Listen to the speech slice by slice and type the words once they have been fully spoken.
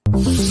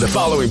The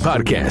following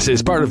podcast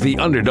is part of the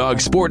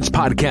Underdog Sports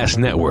Podcast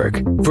Network.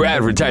 For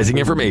advertising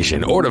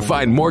information or to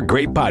find more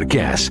great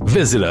podcasts,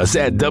 visit us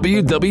at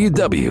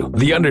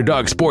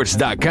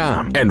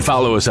www.theunderdogsports.com and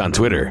follow us on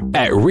Twitter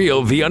at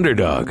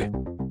RealTheUnderdog.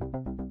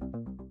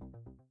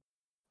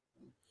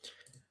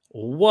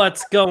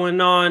 What's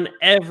going on,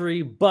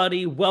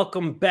 everybody?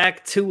 Welcome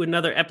back to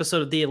another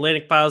episode of the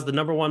Atlantic Files, the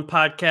number one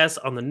podcast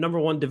on the number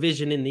one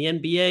division in the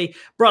NBA,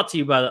 brought to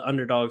you by the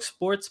Underdog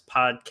Sports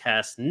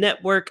Podcast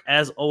Network.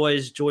 As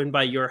always, joined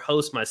by your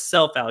host,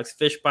 myself, Alex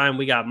Fishbein.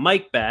 We got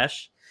Mike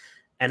Bash,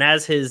 and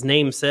as his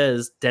name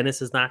says,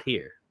 Dennis is not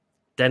here.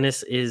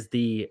 Dennis is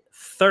the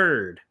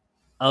third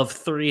of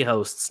three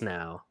hosts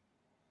now.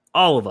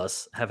 All of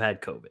us have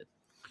had COVID.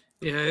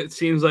 Yeah, it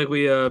seems like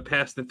we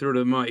passed it through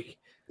to Mike.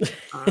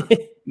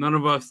 None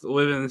of us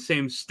live in the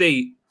same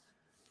state,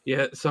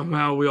 yet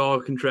somehow we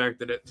all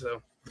contracted it.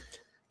 So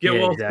get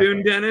well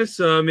soon, Dennis.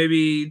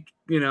 Maybe,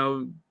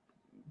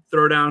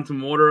 throw down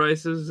some water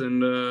ices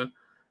and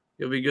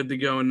you'll be good to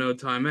go in no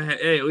time.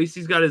 Hey, at least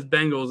he's got his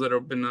Bengals that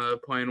have been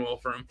playing well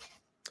for him.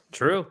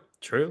 True.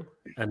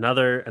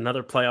 Another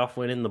playoff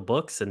win in the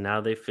books, and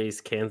now they face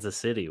Kansas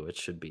City, which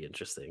should be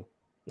interesting.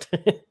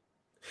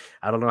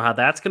 I don't know how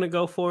that's going to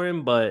go for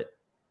him, but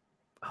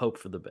hope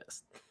for the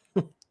best.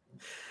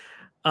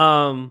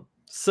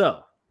 So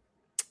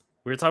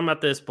we were talking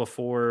about this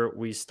before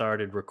we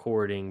started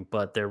recording,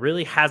 but there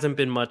really hasn't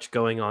been much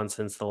going on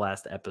since the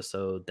last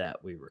episode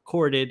that we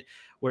recorded.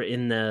 We're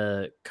in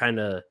the kind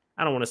of,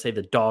 I don't want to say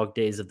the dog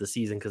days of the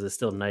season, because it's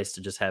still nice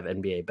to just have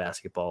NBA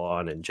basketball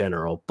on in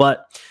general,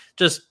 but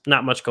just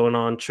not much going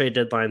on. Trade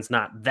deadline's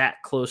not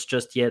that close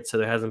just yet, so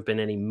there hasn't been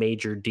any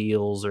major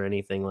deals or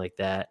anything like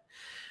that.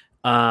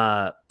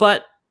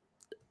 But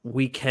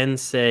we can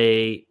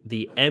say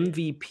the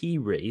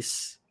MVP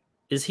race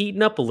is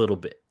heating up a little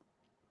bit.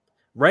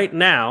 Right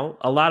now,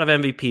 a lot of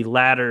MVP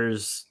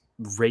ladders,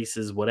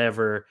 races,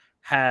 whatever,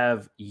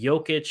 have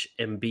Jokic,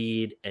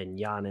 Embiid, and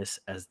Giannis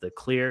as the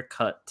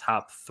clear-cut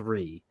top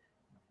three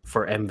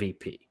for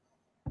MVP.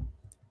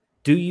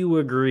 Do you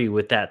agree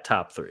with that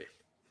top three?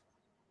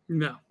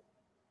 No.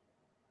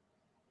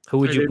 Who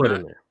would you put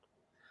in there?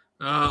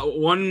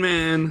 One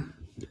man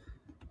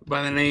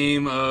by the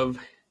name of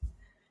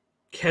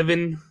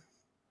Kevin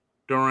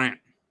Durant.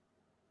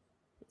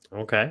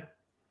 Okay.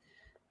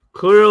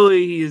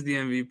 Clearly, he is the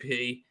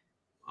MVP,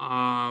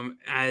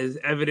 as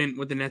evident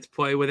with the Nets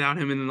play without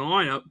him in the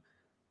lineup.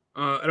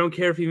 I don't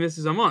care if he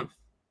misses a month.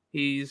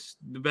 He's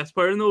the best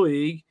player in the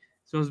league.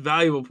 He's the most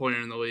valuable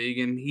player in the league,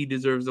 and he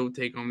deserves to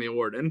take home the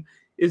award. And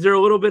is there a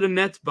little bit of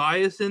Nets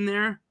bias in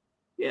there?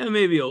 Yeah,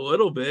 maybe a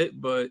little bit,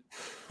 but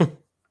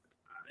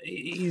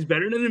he's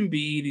better than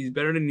Embiid, he's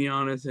better than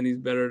Giannis, and he's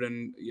better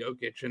than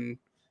Jokic. And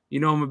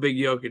I'm a big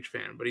Jokic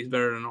fan, but he's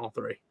better than all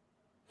three.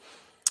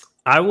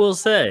 I will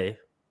say,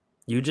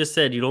 you just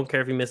said you don't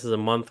care if he misses a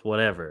month,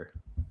 whatever.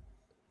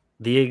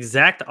 The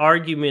exact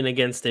argument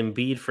against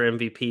Embiid for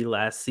MVP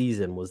last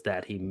season was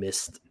that he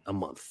missed a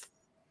month.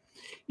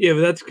 Yeah,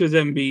 but that's because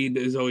Embiid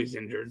is always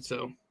injured,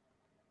 so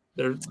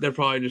they're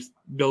probably just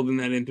building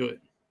that into it.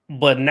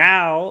 But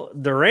now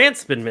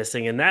Durant's been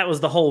missing, and that was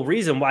the whole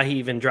reason why he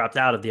even dropped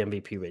out of the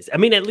MVP race. I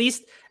mean, at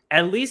least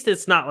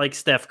it's not like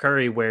Steph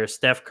Curry, where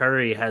Steph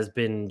Curry has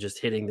been just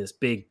hitting this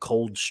big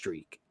cold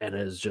streak and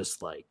has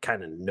just like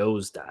kind of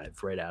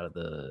nosedive right out of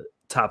the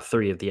top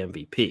three of the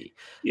MVP.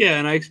 Yeah,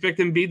 and I expect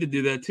Embiid to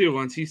do that too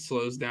once he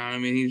slows down. I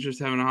mean, he's just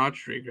having a hot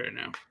streak right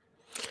now.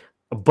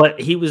 But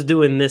he was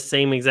doing this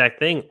same exact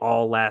thing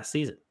all last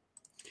season.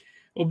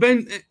 Well,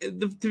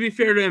 to be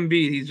fair to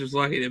Embiid, he's just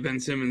lucky that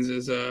Ben Simmons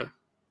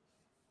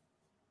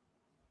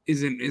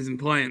isn't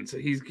playing, so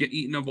he's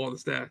eating up all the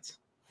stats.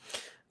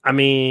 I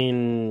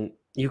mean,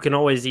 you can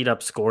always eat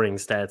up scoring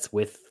stats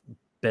with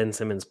Ben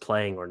Simmons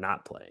playing or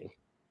not playing.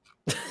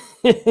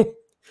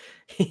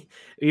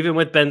 Even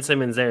with Ben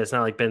Simmons there, it's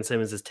not like Ben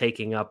Simmons is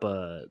taking up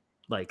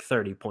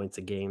 30 points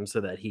a game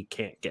so that he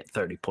can't get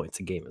 30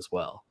 points a game as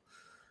well.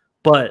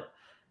 But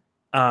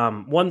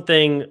one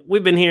thing,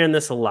 we've been hearing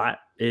this a lot,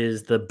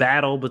 is the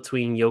battle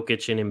between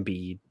Jokic and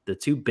Embiid, the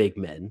two big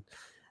men.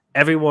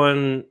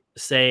 Everyone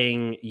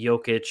saying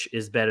Jokic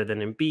is better than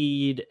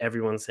Embiid.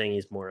 Everyone's saying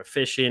he's more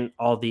efficient.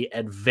 All the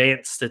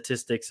advanced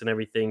statistics and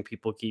everything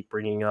people keep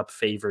bringing up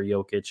favor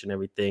Jokic and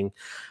everything.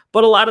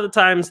 But a lot of the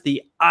times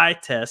the eye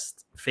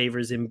test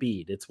favors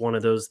Embiid. It's one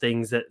of those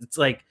things that it's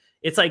like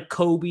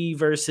Kobe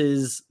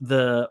versus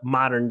the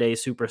modern day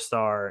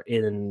superstar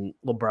in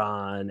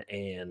LeBron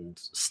and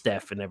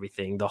Steph and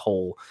everything. The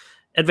whole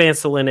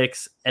advanced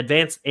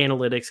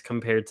analytics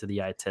compared to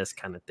the eye test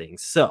kind of thing.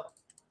 So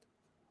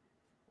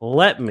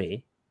let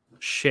me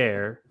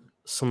share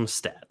some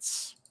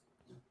stats.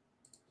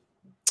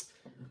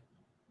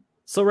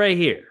 So right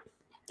here,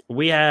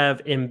 we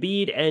have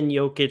Embiid and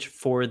Jokic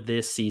for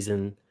this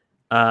season.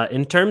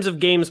 In terms of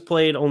games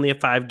played, only a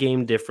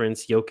 5-game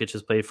difference. Jokic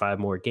has played 5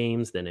 more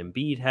games than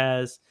Embiid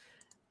has.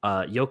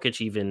 Jokic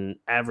even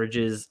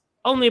averages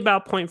only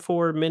about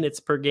 0.4 minutes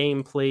per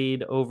game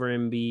played over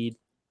Embiid.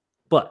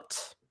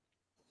 But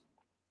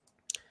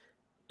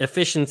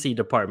efficiency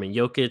department,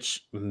 Jokic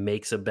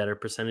makes a better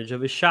percentage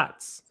of his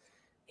shots.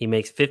 He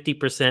makes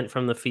 50%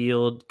 from the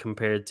field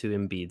compared to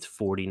Embiid's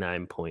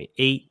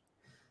 49.8.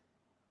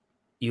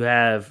 You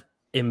have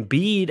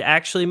Embiid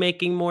actually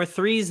making more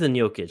threes than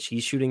Jokic.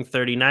 He's shooting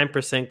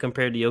 39%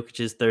 compared to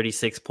Jokic's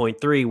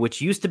 36.3,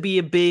 which used to be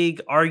a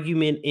big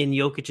argument in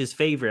Jokic's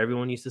favor.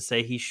 Everyone used to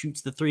say he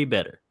shoots the three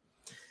better.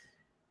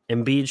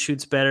 Embiid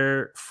shoots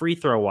better free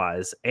throw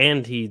wise,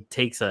 and he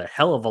takes a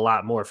hell of a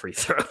lot more free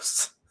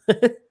throws.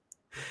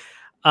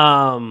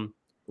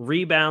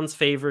 Rebounds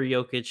favor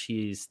Jokic.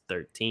 He's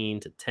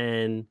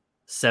 13-10,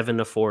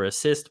 7-4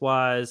 assist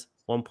wise,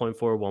 1.4,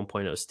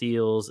 1.0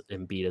 steals.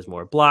 Embiid has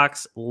more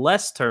blocks,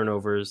 less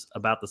turnovers,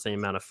 about the same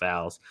amount of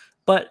fouls,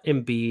 but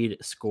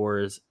Embiid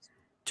scores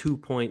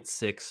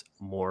 2.6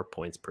 more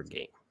points per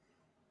game.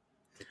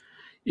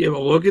 Yeah,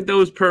 but look at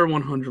those per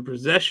 100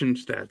 possession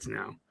stats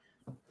now,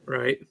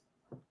 right?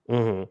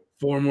 Mm-hmm.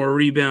 4 more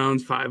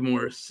rebounds, 5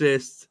 more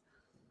assists,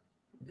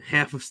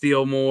 half a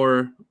steal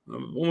more,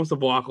 almost a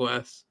block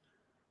less.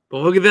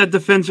 But look at that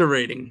defensive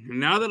rating.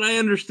 Now that I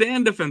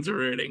understand defensive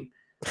rating,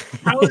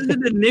 how is it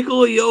that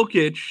Nikola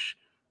Jokic,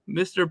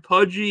 Mr.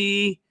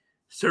 Pudgy,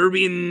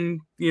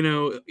 Serbian,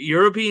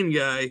 European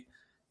guy,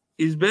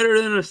 is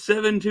better than a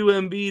 7-2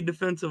 Embiid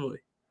defensively?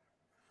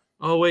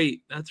 Oh,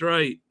 wait, that's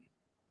right.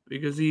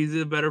 Because he's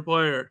a better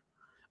player.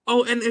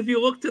 Oh, and if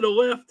you look to the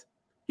left,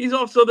 he's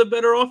also the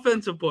better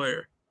offensive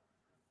player.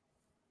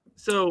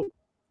 So,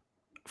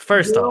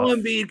 first Joel off,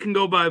 Embiid can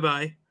go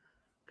bye-bye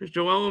because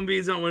Joel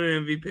Embiid's not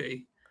winning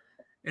MVP.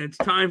 And it's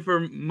time for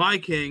my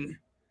king,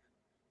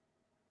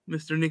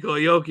 Mr. Nikola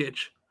Jokic,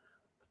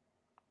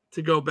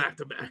 to go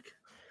back-to-back.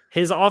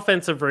 his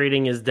offensive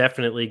rating is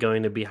definitely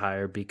going to be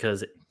higher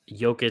because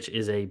Jokic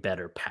is a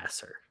better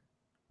passer.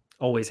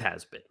 Always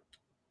has been.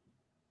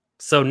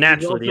 So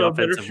naturally, the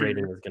offensive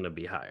rating is going to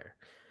be higher.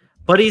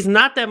 But he's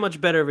not that much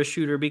better of a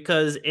shooter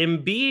because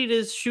Embiid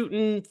is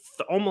shooting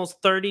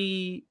almost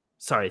 3%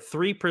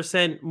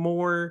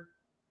 more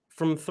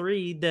from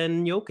three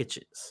than Jokic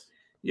is.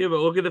 Yeah, but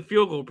look at the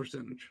field goal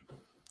percentage.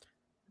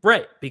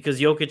 Right, because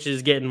Jokic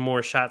is getting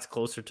more shots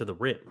closer to the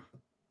rim.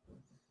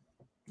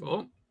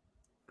 Well,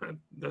 and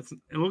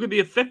look at the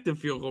effective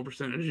field goal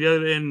percentage. Yeah,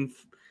 and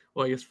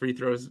I guess free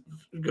throws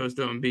goes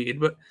to Embiid,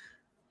 but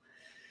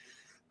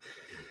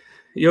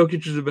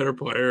Jokic is a better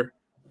player.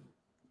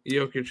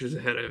 Jokic is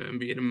ahead of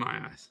Embiid in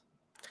my eyes.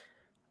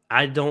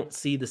 I don't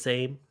see the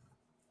same.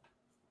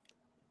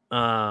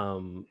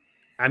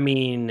 I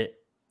mean,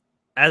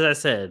 as I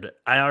said,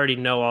 I already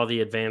know all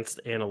the advanced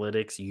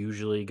analytics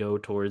usually go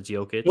towards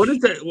Jokic. What is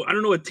that? I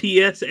don't know what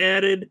TS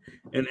added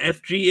and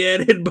FG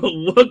added, but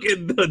look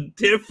at the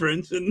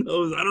difference in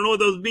those. I don't know what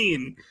those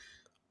mean.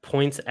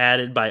 Points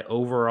added by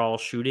overall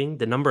shooting,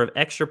 the number of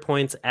extra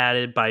points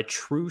added by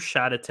true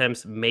shot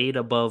attempts made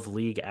above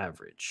league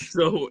average.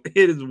 So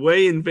it is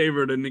way in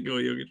favor of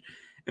Nikola Jokic.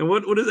 And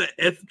what is that?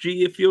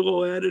 FG, a field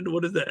goal added?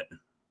 What is that?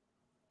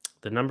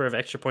 The number of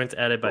extra points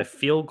added by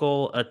field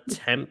goal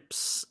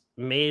attempts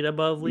made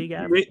above league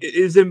average.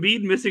 Is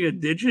Embiid missing a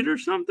digit or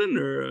something?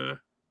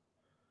 Or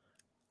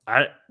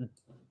I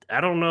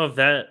don't know if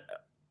that.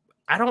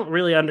 I don't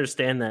really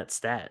understand that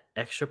stat.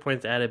 Extra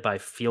points added by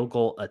field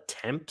goal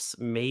attempts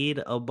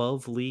made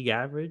above league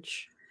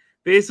average.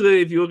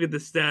 Basically, if you look at the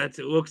stats,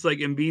 it looks like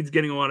Embiid's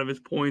getting a lot of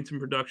his points and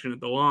production at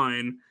the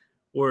line,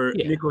 where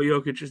Nikola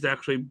Jokic is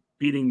actually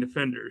beating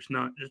defenders,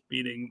 not just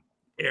beating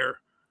air.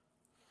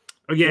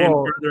 Again,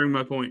 furthering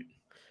my point.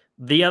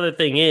 The other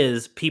thing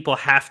is people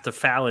have to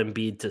foul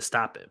Embiid to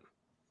stop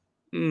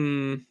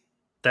him.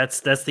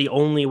 That's the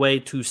only way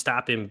to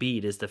stop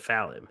Embiid is to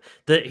foul him.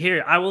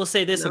 Here, I will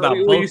say this about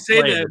both. You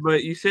say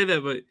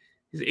that, but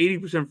he's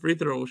 80% free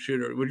throw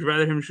shooter. Would you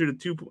rather him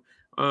shoot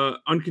a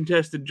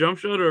uncontested jump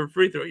shot or a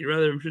free throw? You'd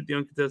rather him shoot the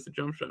uncontested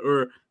jump shot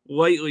or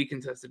lightly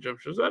contested jump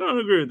shots. I don't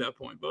agree with that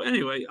point. But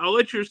anyway, I'll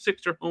let your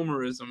Sixer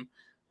homerism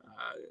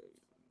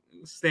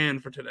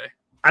stand for today.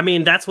 I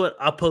mean, that's what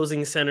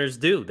opposing centers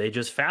do. They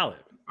just foul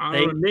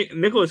him.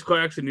 Nicholas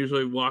Claxton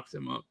usually locks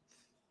him up.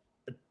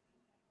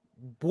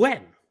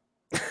 When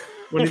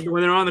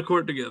they're on the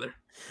court together.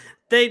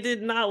 They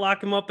did not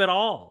lock him up at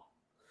all.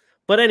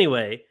 But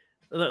anyway,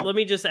 let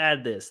me just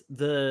add this.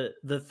 The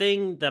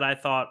thing that I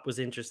thought was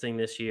interesting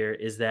this year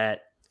is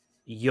that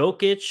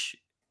Jokic,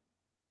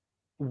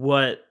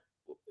 what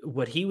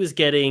he was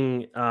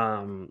getting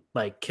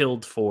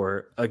killed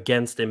for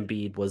against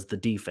Embiid was the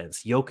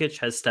defense. Jokic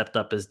has stepped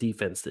up his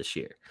defense this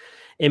year.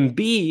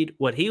 Embiid,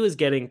 what he was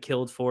getting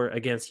killed for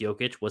against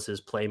Jokic was his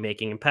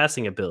playmaking and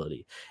passing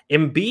ability.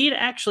 Embiid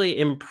actually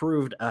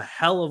improved a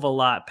hell of a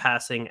lot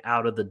passing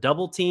out of the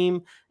double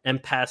team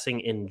and passing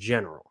in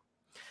general.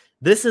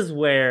 This is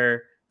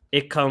where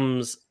it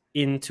comes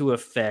into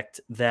effect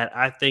that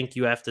I think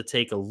you have to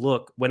take a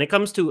look when it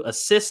comes to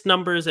assist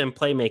numbers and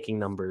playmaking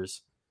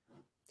numbers.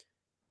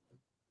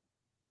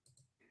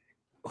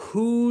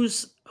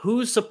 Whose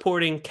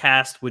supporting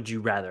cast would you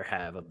rather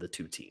have of the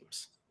two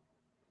teams?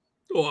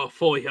 Oh,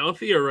 fully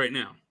healthy or right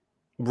now?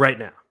 Right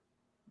now.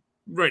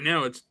 Right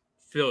now, it's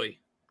Philly.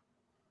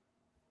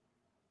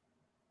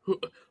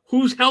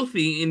 Who's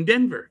healthy in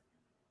Denver?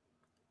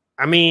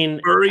 I mean,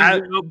 Murray's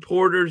out,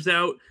 Porter's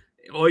out.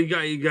 Oh,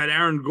 you got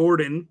Aaron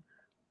Gordon.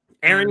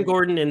 Aaron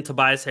Gordon and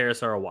Tobias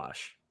Harris are a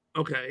wash.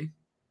 Okay.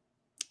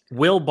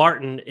 Will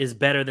Barton is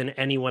better than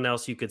anyone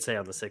else you could say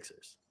on the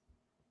Sixers.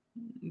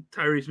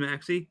 Tyrese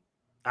Maxey.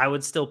 I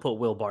would still put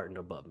Will Barton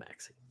above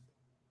Maxey.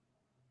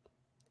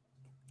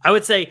 I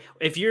would say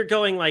if you're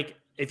going like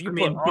if you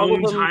put all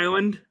of them,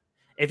 Highland.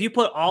 If you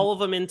put all of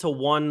them into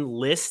one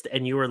list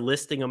and you were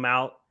listing them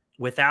out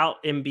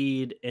without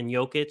Embiid and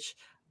Jokic,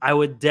 I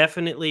would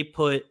definitely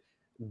put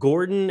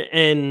Gordon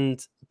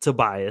and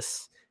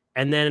Tobias,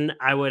 and then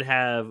I would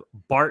have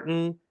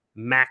Barton,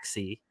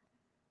 Maxey,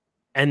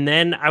 and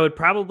then I would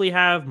probably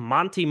have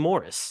Monty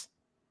Morris.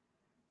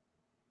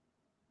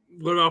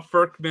 What about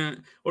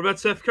Ferkman? What about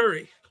Seth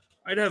Curry?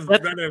 I'd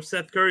rather have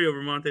Seth Curry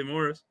over Monty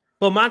Morris.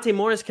 Well, Monty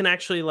Morris can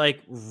actually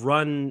like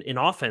run an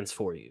offense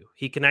for you.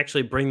 He can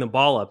actually bring the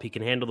ball up. He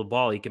can handle the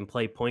ball. He can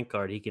play point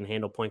guard. He can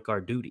handle point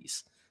guard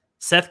duties.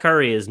 Seth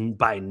Curry is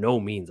by no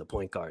means a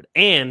point guard.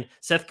 And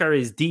Seth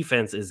Curry's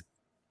defense is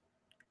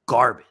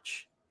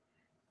garbage.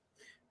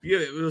 Yeah,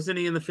 wasn't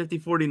he in the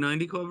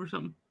 50-40-90 club or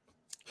something?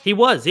 He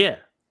was, yeah.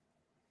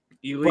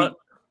 Elite.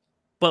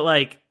 But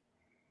like,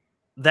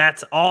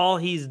 that's all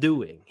he's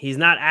doing. He's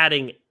not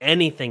adding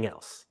anything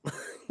else.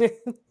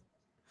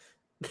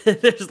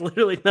 There's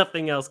literally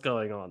nothing else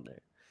going on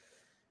there.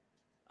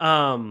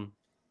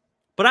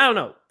 But I don't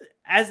know.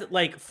 As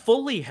like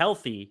fully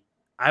healthy,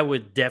 I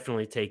would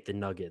definitely take the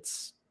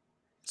Nuggets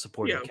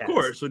supporting cast. Of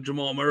course, with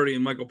Jamal Murray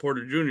and Michael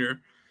Porter Jr.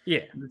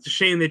 Yeah. It's a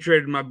shame they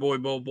traded my boy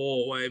Bol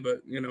Bol away,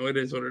 but it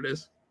is what it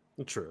is.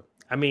 True.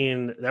 I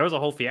mean, there was a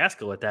whole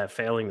fiasco with that,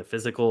 failing the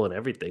physical and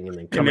everything, and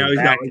then coming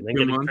back and then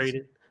getting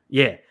traded.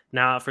 Yeah,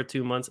 now out for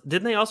 2 months.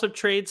 Didn't they also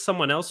trade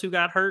someone else who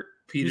got hurt?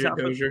 PJ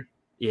Dozier.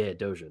 Yeah,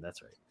 Dozier,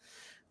 that's right.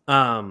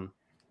 I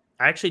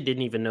actually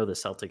didn't even know the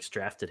Celtics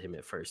drafted him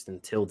at first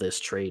until this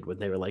trade when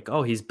they were like,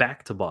 oh, he's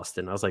back to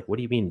Boston. I was like, what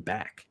do you mean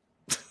back?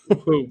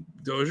 Who?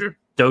 Dozier?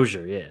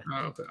 Dozier, yeah.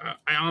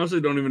 I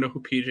honestly don't even know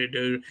who PJ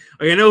Dozier is.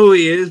 Like, I know who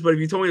he is, but if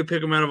you told me to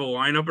pick him out of a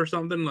lineup or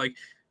something, like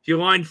if you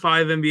lined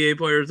 5 NBA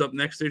players up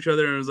next to each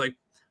other and it was like,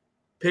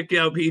 pick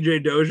out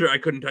PJ Dozier, I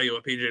couldn't tell you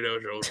what PJ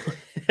Dozier looked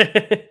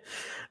like.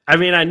 I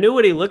mean, I knew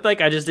what he looked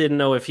like. I just didn't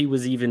know if he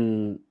was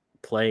even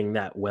playing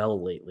that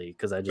well lately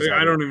because I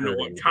don't even know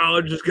what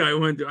college this guy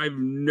went to. I have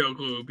no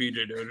clue who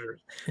PJ Dozier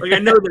is. Like, I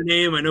know the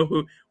name, I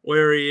know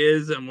where he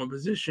is and what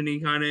position he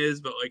kind of is,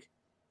 but like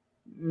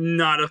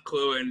not a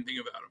clue anything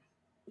about him.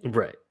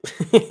 Right.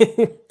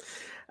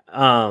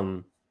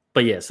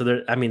 But yeah, so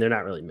they're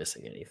not really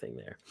missing anything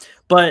there.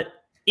 But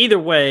either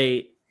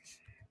way,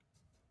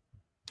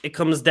 it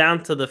comes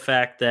down to the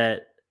fact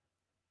that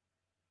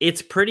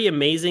it's pretty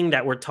amazing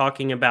that we're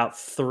talking about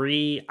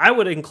 3. I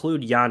would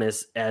include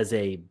Giannis as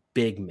a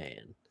big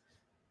man.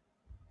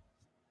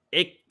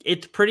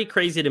 It's pretty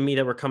crazy to me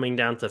that we're coming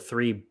down to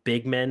 3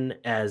 big men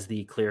as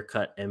the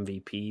clear-cut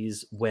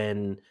MVPs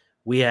when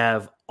we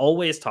have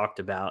always talked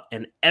about,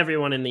 and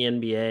everyone in the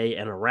NBA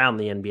and around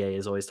the NBA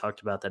has always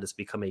talked about, that it's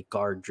become a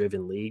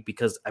guard-driven league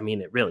because, I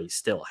mean, it really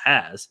still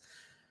has.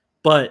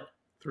 But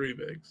 3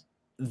 bigs.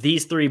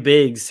 These 3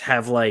 bigs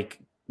have like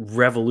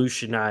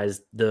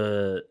revolutionized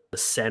the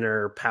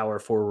center power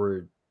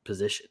forward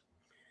position.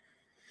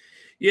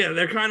 Yeah,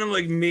 they're kind of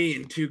like me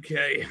in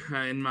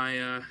 2K in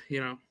my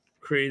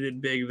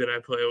created big that I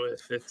play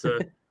with. It's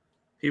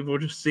people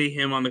just see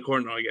him on the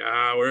court and they're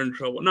like, we're in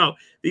trouble. No,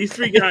 these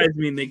 3 guys, I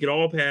mean, they could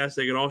all pass,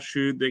 they could all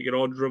shoot, they could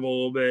all dribble a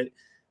little bit.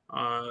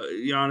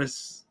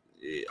 Giannis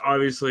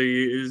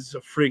obviously is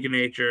a freak of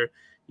nature.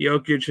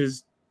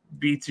 Jokic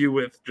beats you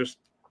with just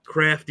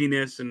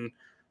craftiness and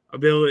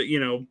ability,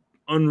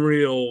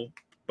 unreal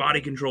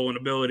body control and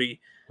ability.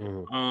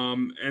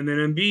 And then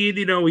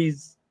Embiid,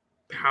 he's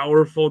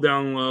powerful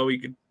down low. He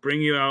could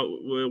bring you out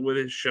with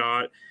his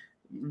shot.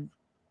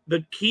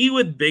 The key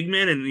with big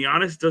men, and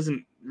Giannis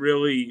doesn't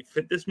really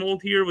fit this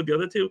mold here with the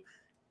other 2,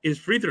 is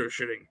free throw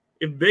shooting.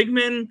 If big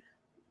men,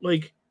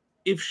 like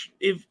if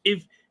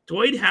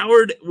Dwight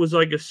Howard was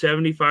like a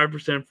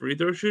 75% free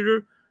throw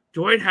shooter,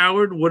 Dwight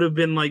Howard would have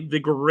been like the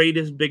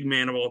greatest big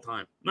man of all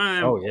time.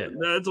 Oh yeah,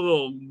 that's a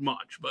little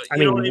much, but I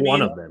mean,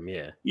 one of them,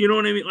 yeah. You know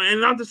what I mean?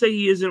 And not to say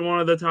he isn't one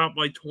of the top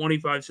like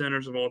 25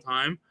 centers of all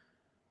time.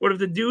 What if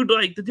the dude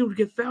would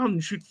get fouled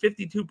and shoot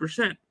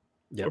 52%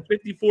 or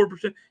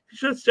 54%? If he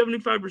shot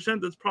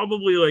 75%, that's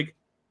probably like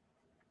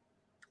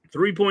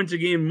 3 points a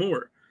game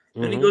more.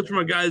 Then he goes from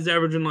a guy's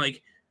averaging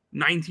like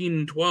 19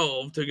 and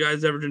 12 to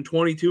guys averaging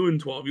 22 and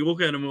 12. You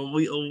look at him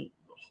a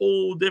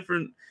whole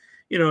different.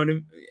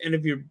 And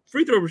if your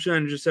free throw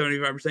percentage is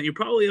 75%, you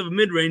probably have a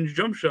mid-range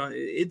jump shot.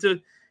 It's a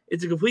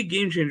complete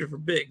game changer for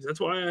bigs. That's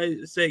why I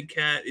say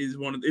Cat is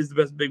the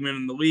best big man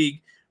in the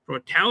league from a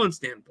talent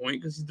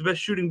standpoint, because he's the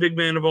best shooting big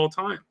man of all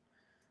time.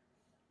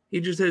 He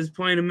just is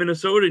playing in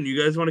Minnesota, and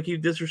you guys want to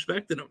keep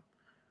disrespecting him.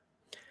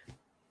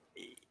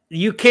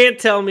 You can't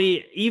tell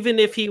me, even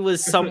if he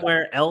was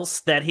somewhere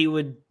else, that he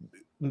would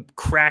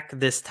crack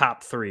this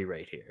top 3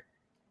 right here.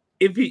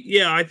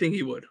 I think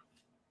he would.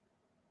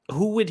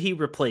 Who would he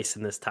replace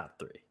in this top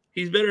 3?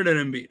 He's better than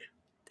Embiid.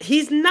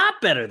 He's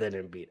not better than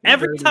Embiid.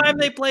 Every time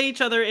they play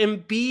each other,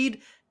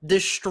 Embiid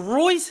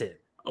destroys him.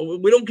 Oh,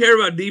 we don't care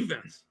about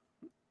defense.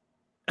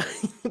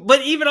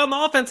 But even on the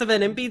offensive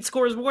end, Embiid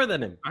scores more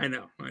than him. I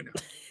know.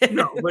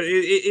 No, but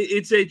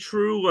it's a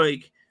true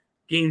like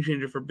game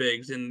changer for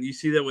bigs, and you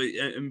see that with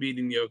Embiid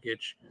and Jokic.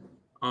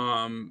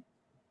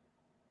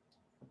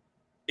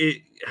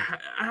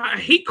 I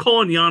hate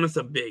calling Giannis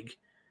a big.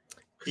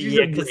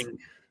 Because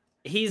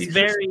he's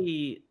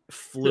very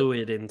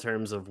fluid in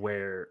terms of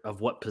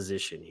what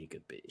position he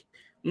could be.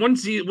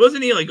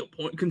 Wasn't he like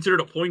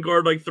considered a point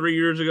guard like 3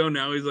 years ago?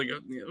 Now he's like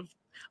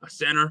a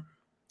center.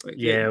 Like,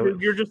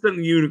 you're just a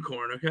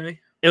unicorn, okay?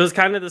 It was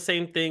kind of the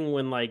same thing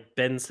when like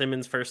Ben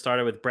Simmons first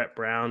started with Brett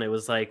Brown. It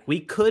was like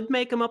we could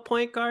make him a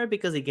point guard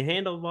because he can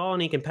handle the ball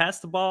and he can pass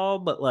the ball,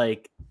 but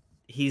like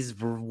he's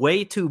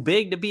way too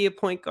big to be a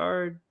point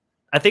guard.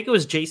 I think it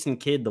was Jason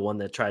Kidd, the one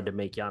that tried to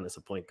make Giannis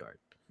a point guard.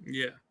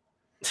 Yeah.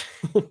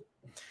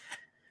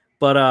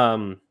 But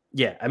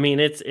yeah, I mean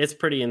it's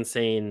pretty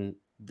insane.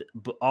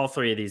 All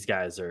three of these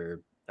guys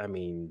are, I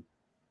mean,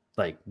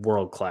 like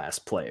world-class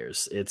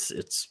players. It's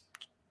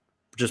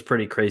just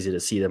pretty crazy to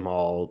see them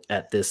all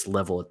at this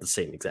level at the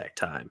same exact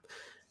time.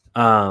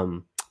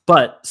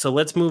 But so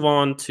let's move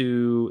on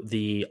to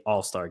the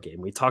All-Star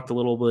game. We talked a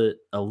little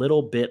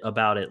bit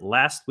about it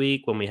last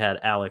week when we had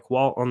Alec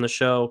Walt on the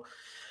show.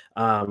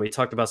 We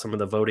talked about some of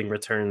the voting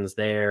returns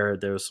there.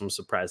 There was some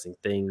surprising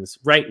things.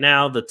 Right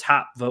now, the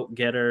top vote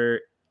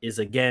getter is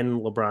again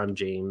LeBron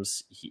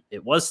James.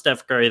 It was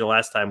Steph Curry the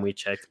last time we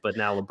checked, but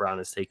now LeBron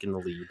has taken the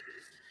lead.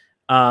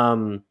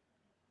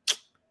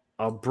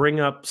 I'll bring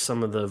up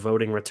some of the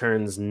voting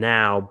returns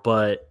now,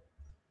 but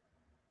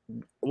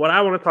what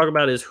I want to talk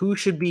about is who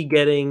should be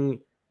getting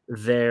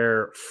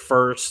their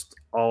first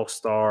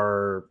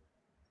All-Star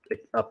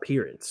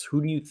appearance.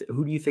 Who do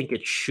you think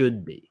it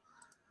should be?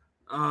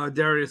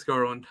 Darius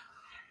Garland.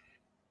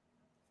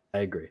 I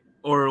agree.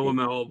 Or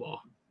LaMelo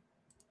Ball.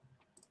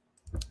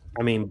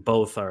 I mean,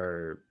 both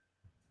are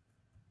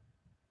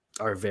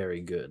very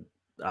good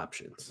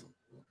options.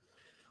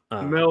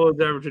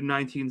 LaMelo's averaging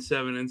 19,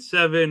 7, and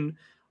 7.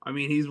 I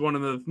mean, he's one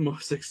of the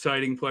most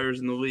exciting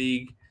players in the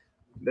league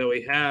that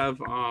we have.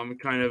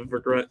 Kind of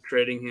regret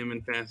trading him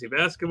in fantasy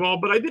basketball,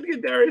 but I did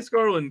get Darius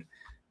Garland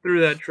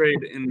through that trade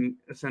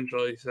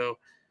essentially. So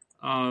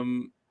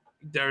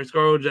Darius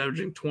Garland's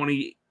averaging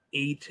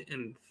 28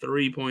 and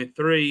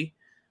 3.3.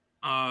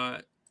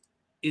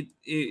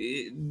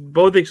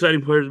 Both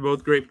exciting players,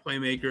 both great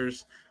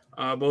playmakers,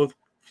 both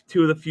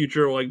two of the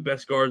future like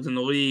best guards in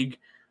the league.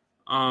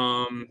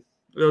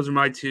 Those are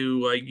my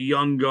two like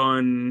young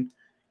gun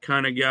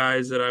kind of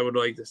guys that I would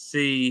like to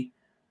see.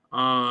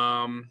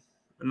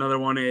 Another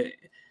one, I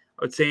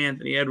would say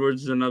Anthony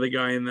Edwards is another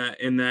guy in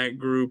that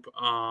group.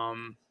 I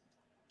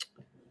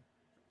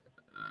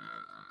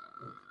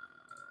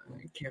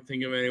can't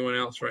think of anyone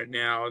else right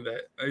now.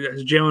 That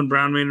has Jaylen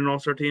Brown made an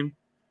All-Star team?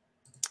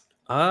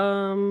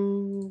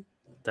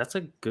 That's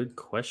a good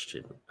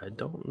question. I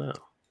don't know.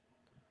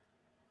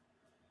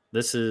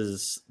 This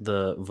is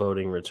the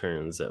voting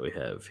returns that we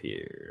have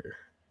here.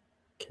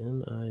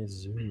 Can I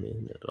zoom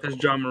in at all? Has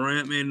John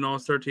Morant made an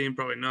All-Star team?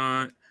 Probably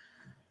not.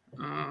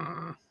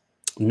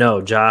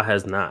 No, Ja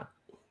has not.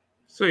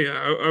 So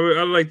yeah,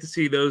 I'd like to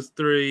see those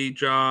three: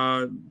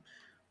 Ja,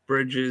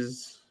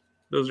 Bridges.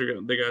 Those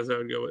are the guys I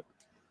would go with.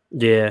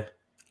 Yeah,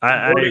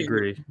 I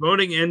agree.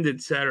 Voting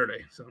ended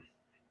Saturday, so.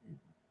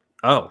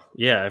 Oh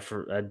yeah,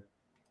 I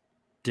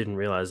didn't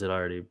realize it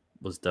already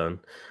was done.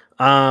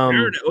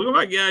 Jared, look at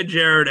my guy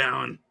Jared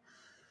Allen.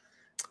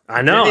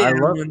 I know.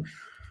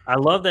 I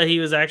love that he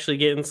was actually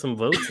getting some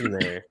votes in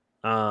there.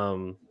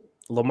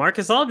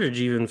 LaMarcus Aldridge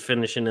even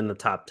finishing in the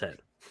top 10.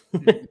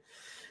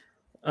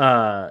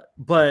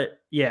 But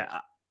yeah,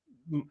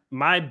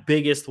 my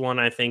biggest one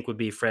I think would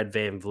be Fred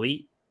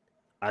VanVleet.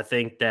 I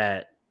think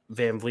that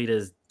VanVleet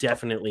has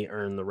definitely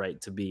earned the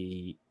right to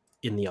be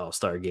in the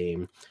All-Star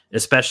game,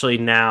 especially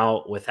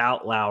now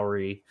without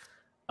Lowry,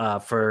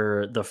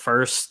 for the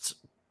first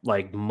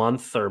like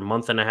month or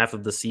month and a half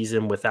of the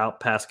season without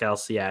Pascal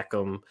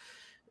Siakam.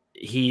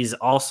 He's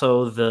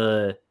also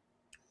the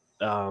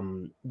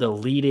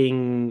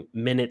leading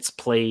minutes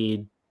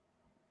played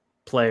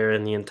player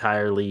in the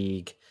entire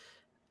league,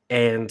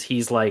 and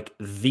he's like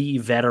the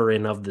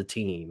veteran of the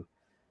team.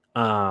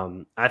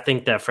 I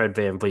think that Fred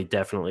VanVleet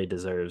definitely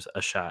deserves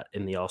a shot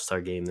in the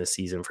All-Star game this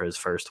season for his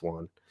first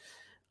one.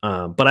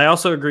 But I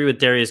also agree with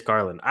Darius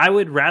Garland. I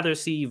would rather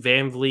see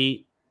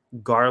VanVleet,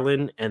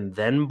 Garland, and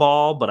then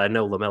Ball, but I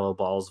know LaMelo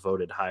Ball's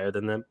voted higher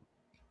than them,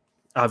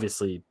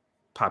 obviously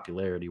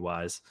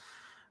popularity-wise.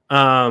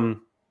 And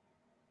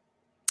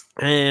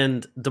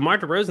DeMar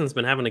DeRozan's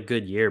been having a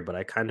good year, but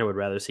I kind of would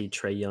rather see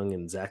Trae Young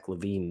and Zach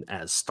LaVine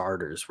as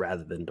starters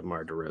rather than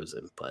DeMar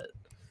DeRozan, but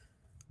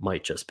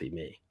might just be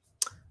me.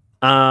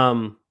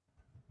 And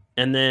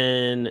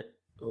then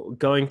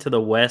going to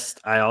the West,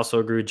 I also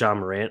agree with John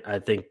Morant. I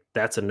think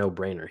that's a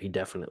no-brainer. He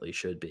definitely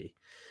should be.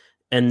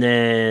 And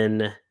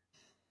then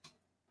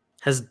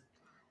has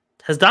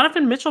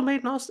Donovan Mitchell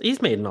made an All-Star?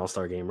 He's made an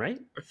All-Star game, right?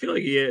 I feel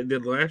like he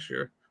did last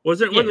year.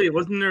 Wasn't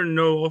there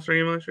no All-Star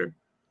game last year?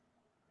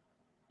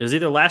 It was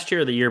either last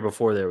year or the year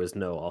before there was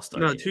no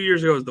All-Star game. 2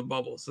 years ago was the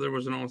bubble, so there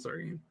was an All-Star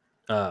game.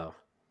 Oh.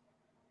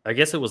 I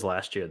guess it was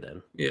last year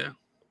then. Yeah.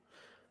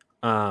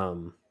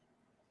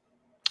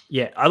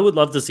 Yeah, I would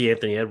love to see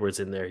Anthony Edwards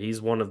in there.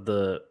 He's one of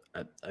the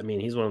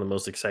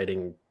most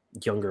exciting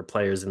younger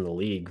players in the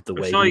league.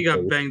 I saw he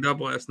got banged up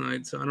last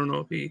night, so I don't know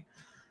if he.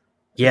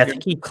 Yeah, I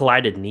think he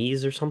collided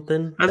knees or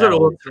something. That's what it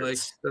looked like.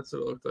 That's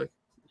what it looked like.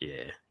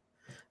 Yeah.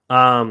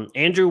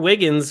 Andrew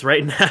Wiggins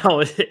right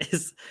now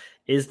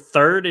is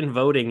third in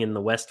voting in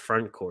the West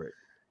front court.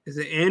 Is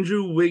it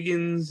Andrew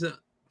Wiggins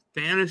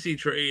fantasy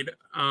trade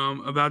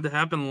about to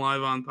happen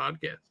live on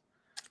podcast?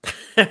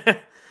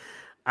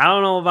 I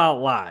don't know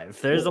about live.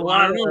 There's a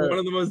lot of one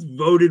of the most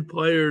voted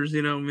players.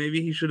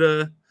 Maybe he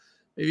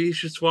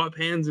should swap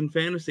hands in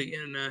fantasy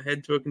and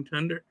head to a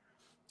contender.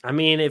 I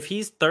mean, if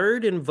he's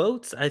third in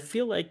votes, I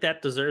feel like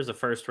that deserves a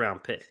first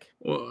round pick.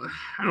 Well,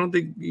 I don't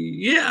think.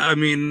 Yeah, I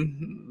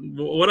mean,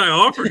 what I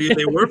offered you,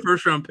 they were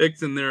first round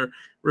picks in their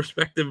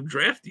respective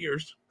draft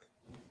years.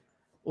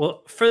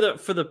 Well, for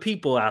the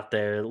people out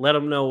there, let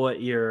them know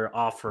what you're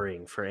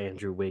offering for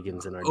Andrew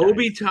Wiggins in our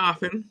Obi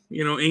Toppin.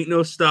 Ain't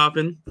no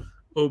stopping.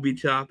 Obi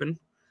Toppin.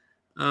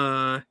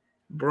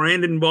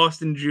 Brandon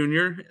Boston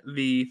Jr.,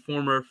 the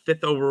former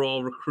 5th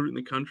overall recruit in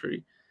the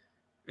country.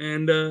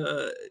 And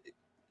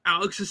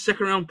Alex's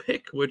second round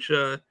pick, which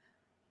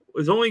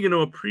is only going to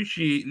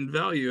appreciate in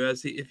value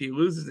if he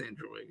loses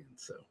Andrew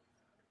Wiggins. So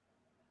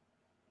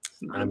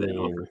it's not a bad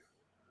offer.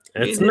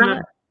 It's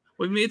not.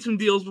 We've made some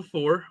deals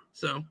before,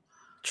 so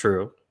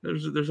true.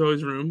 There's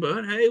always room,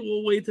 but hey,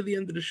 we'll wait to the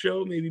end of the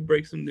show. Maybe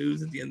break some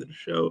news at the end of the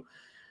show.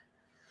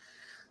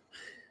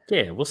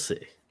 Yeah, we'll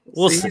see.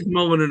 We'll see. He's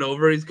mulling it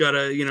over. He's got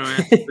to,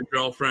 ask the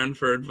girlfriend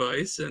for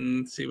advice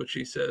and see what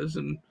she says,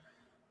 and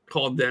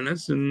call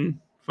Dennis and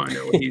find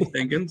out what he's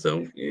thinking.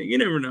 So you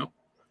never know.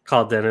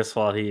 Call Dennis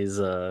while he's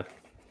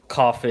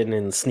coughing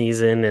and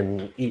sneezing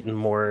and eating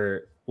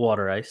more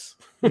water ice.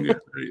 Yeah,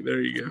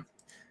 there you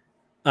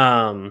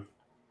go.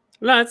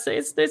 No,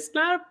 it's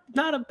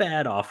not a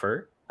bad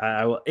offer.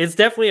 It's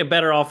definitely a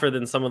better offer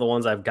than some of the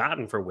ones I've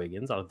gotten for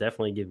Wiggins. I'll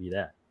definitely give you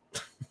that.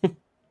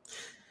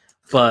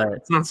 But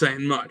it's not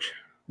saying much.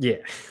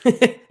 Yeah,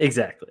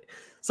 exactly.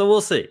 So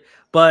we'll see.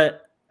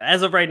 But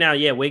as of right now,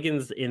 yeah,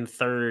 Wiggins in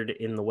third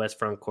in the West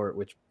front court,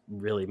 which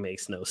really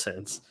makes no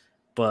sense.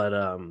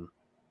 But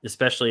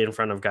especially in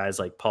front of guys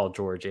like Paul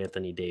George,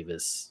 Anthony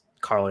Davis,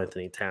 Karl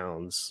Anthony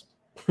Towns,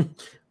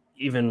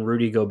 even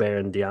Rudy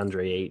Gobert and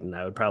DeAndre Ayton,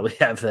 I would probably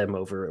have them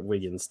over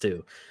Wiggins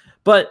too.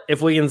 But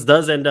if Wiggins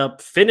does end up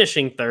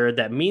finishing third,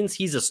 that means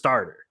he's a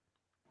starter.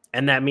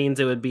 And that means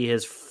it would be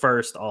his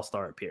first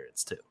All-Star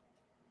appearance too.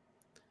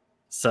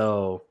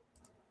 So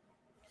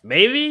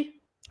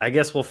maybe, I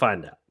guess we'll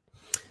find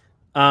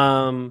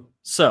out.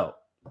 So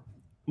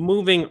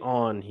moving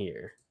on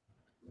here,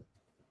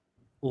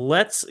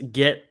 let's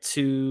get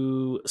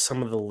to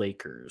some of the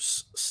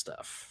Lakers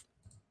stuff.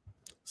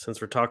 Since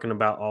we're talking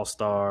about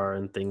All-Star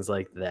and things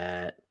like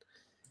that,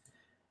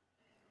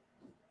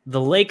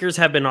 the Lakers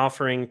have been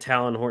offering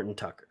Talen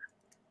Horton-Tucker.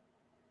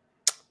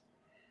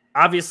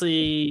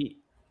 Obviously,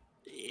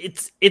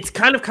 it's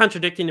kind of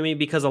contradicting to me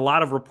because a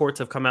lot of reports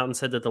have come out and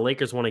said that the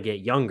Lakers want to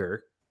get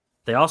younger.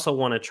 They also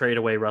want to trade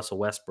away Russell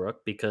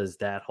Westbrook because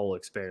that whole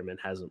experiment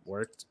hasn't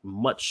worked,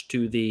 much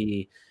to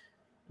the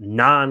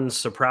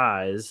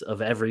non-surprise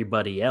of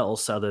everybody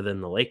else other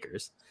than the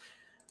Lakers.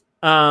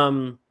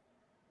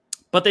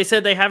 But they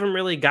said they haven't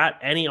really got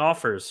any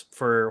offers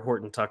for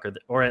Horton-Tucker,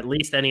 or at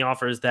least any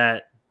offers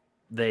that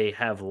they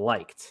have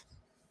liked.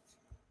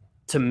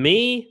 To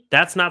me,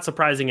 that's not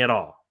surprising at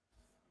all.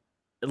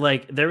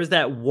 Like, there was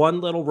that one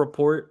little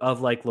report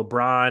of like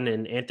LeBron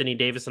and Anthony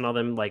Davis and all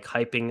them like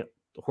hyping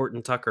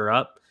Horton-Tucker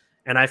up.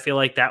 And I feel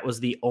like that was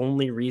the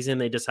only reason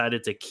they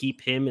decided to keep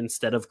him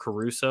instead of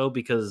Caruso,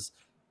 because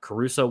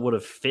Caruso would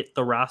have fit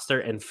the roster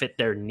and fit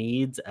their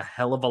needs a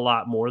hell of a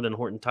lot more than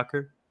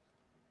Horton-Tucker.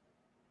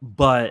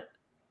 But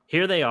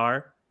here they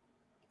are.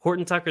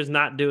 Horton-Tucker's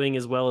not doing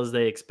as well as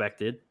they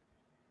expected.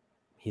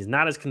 He's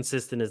not as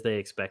consistent as they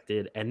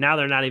expected. And now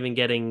they're not even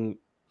getting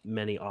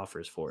many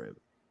offers for him.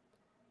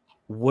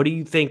 What do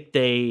you think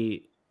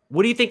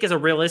is a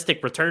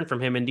realistic return from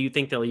him? And do you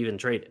think they'll even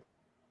trade him?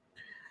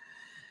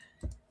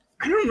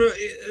 I don't know.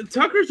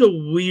 Tucker's a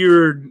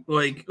weird,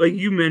 like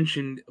you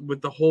mentioned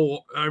with the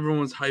whole,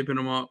 everyone's hyping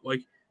him up.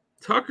 Like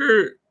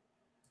Tucker,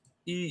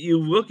 you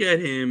look at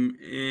him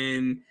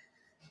and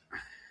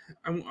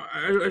I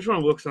just want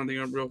to look something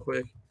up real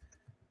quick.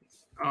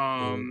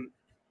 I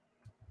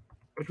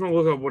just want to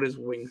look up what his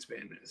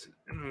wingspan is.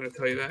 And I'm going to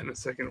tell you that in a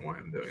second why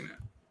I'm doing that.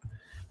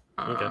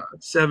 Okay.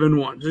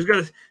 7'1". So he's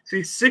got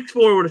he's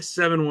 6'4" with a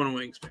 7'1"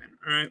 wingspan.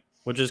 All right.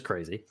 Which is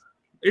crazy.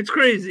 It's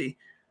crazy.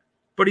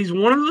 But he's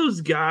one of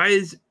those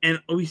guys, and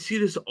we see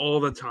this all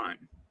the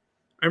time.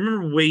 I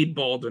remember Wade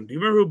Baldwin. Do you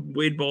remember who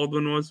Wade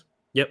Baldwin was?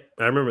 Yep,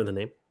 I remember the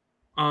name.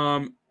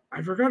 I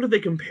forgot who they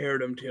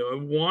compared him to. I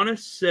want to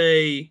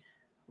say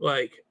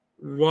like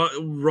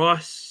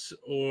Russ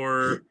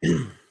or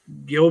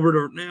Gilbert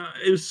or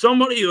it was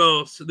somebody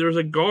else. There's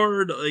a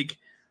guard in the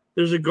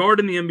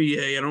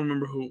NBA. I don't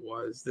remember who it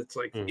was. That's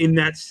like in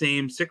that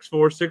same 6'4",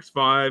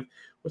 6'5",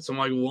 with some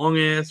like long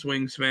ass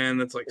wingspan.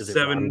 That's like Is it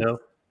 7. Rondo?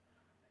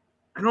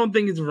 I don't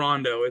think it's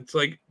Rondo. It's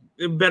like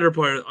a better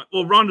player.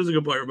 Well, Rondo's a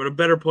good player, but a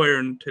better player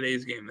in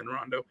today's game than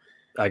Rondo.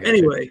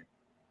 Anyway,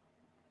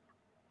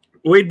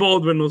 Wade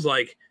Baldwin was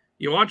like,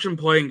 you watch him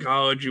play in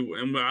college,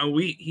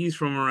 he's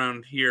from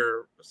around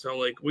here. So,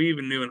 like, we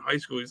even knew in high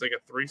school he's like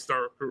a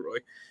 3-star recruit.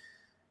 Like,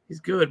 he's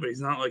good, but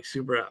he's not, like,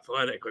 super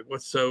athletic. Like,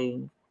 what's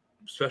so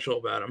special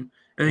about him?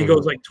 And he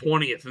goes, like,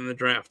 20th in the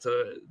draft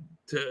to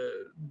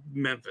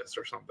Memphis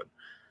or something.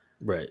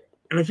 Right.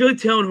 And I feel like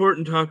Taylor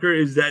Horton-Tucker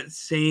is that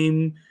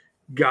same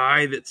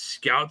guy that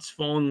scouts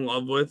fall in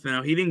love with.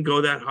 Now, he didn't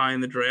go that high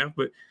in the draft,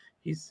 but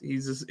he's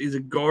a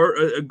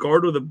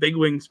guard with a big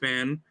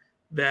wingspan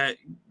that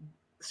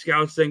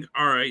scouts think,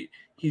 all right,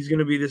 he's going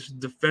to be this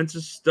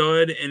defensive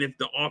stud, and if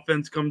the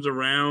offense comes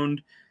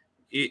around,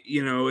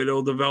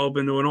 it'll develop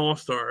into an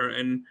all-star.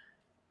 And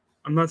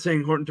I'm not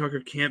saying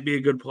Horton-Tucker can't be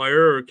a good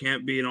player or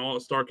can't be an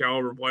all-star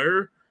caliber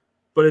player,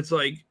 but it's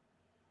like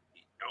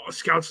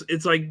scouts,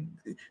 it's like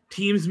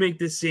teams make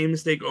this same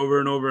mistake over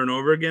and over and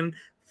over again,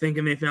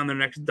 thinking they found their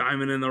next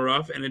diamond in the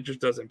rough, and it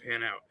just doesn't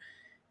pan out.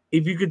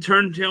 If you could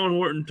turn Taylor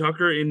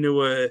Horton-Tucker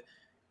into a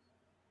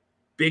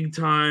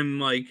big-time,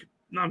 like,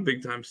 not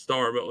big-time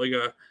star, but like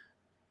a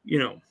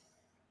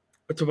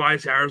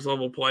Tobias Harris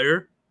level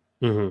player,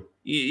 even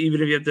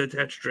if you have to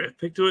attach a draft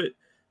pick to it,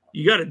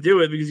 you got to do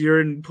it because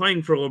you're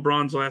playing for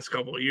LeBron's last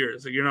couple of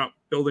years. Like, you're not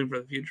building for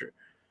the future.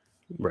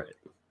 Right.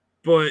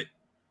 But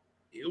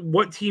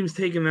what team's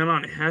taking that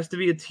on? It has to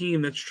be a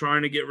team that's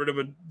trying to get rid of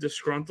a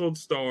disgruntled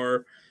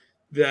star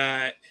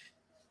that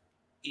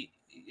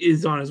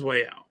is on his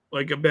way out,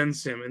 like a Ben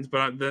Simmons,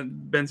 but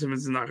Ben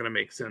Simmons is not going to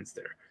make sense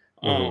there.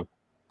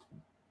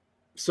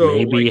 So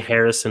maybe like,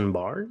 Harrison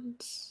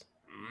Barnes?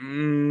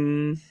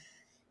 I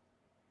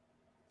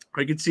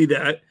could see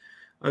that.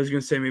 I was going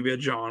to say maybe a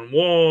John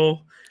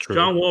Wall. True.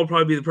 John Wall would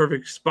probably be the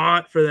perfect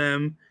spot for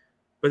them.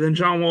 But then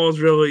John Wall is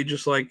really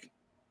just like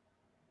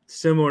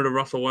similar to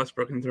Russell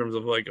Westbrook in terms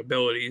of like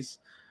abilities.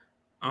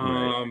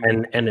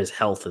 Right. And his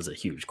health is a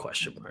huge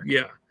question mark.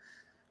 Yeah.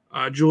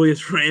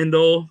 Julius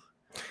Randle.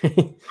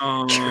 True.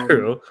 If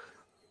you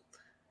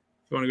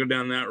want to go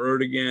down that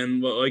road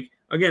again. But like,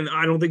 again,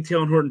 I don't think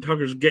Taylor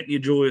Horton-Tucker's getting you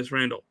Julius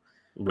Randle.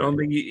 Right. I don't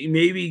think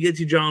maybe he gets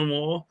you John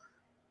Wall.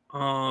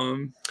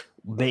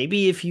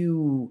 Maybe if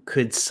you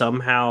could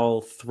somehow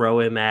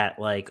throw him at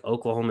like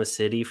Oklahoma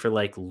City for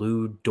like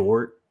Lou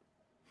Dort.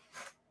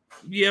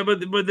 Yeah, but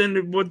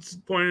then what's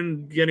the point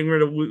in getting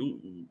rid of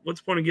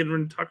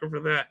Tucker for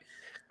that?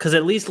 Because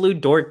at least Lou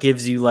Dort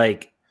gives you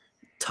like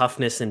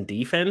toughness and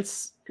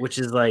defense, which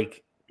is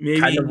like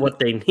kind of what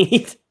they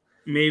need.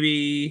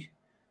 Maybe,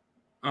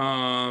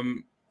 what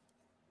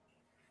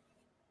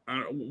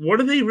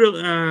do they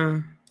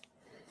really?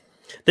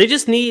 They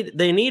just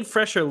need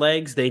fresher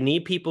legs. They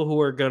need people who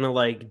are gonna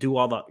like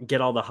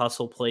get all the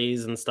hustle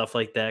plays and stuff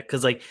like that.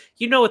 Because like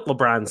with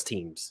LeBron's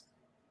teams,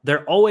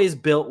 they're always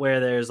built where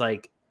there's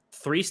like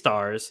 3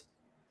 stars,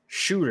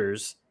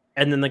 shooters,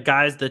 and then the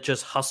guys that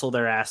just hustle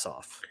their ass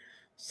off.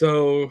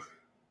 So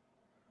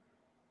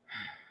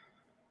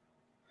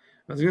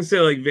I was gonna say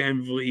like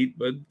Van Vliet,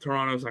 but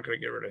Toronto's not gonna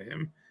get rid of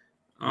him.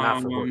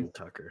 Not for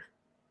Horton-Tucker.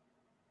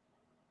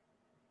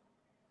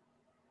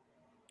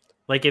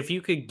 Like if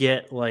you could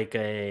get like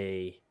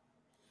a...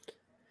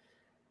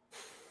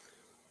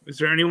 Is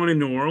there anyone in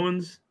New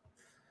Orleans?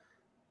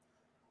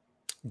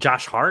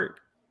 Josh Hart?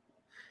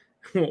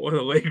 What,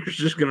 the Lakers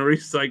just going to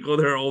recycle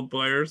their old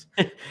players?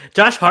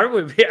 Josh Hart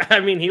would be... I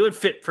mean, he would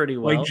fit pretty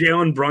well. Like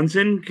Jalen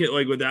Brunson?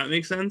 Like, would that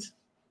make sense?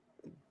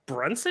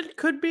 Brunson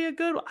could be a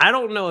good one. I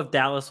don't know if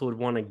Dallas would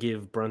want to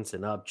give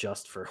Brunson up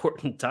just for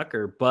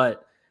Horton-Tucker,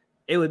 but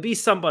it would be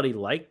somebody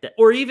like that.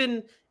 Or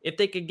even if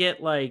they could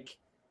get like...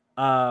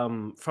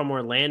 from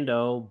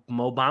Orlando,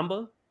 Mo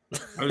Bamba.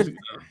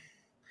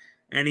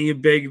 Any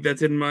big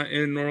that's in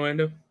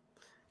Orlando?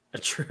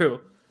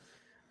 True.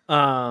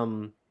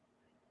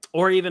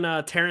 Or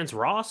even Terrence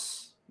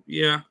Ross.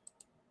 Yeah.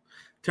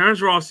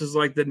 Terrence Ross is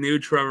like the new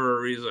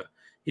Trevor Ariza.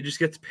 He just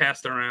gets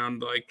passed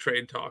around like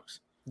trade talks.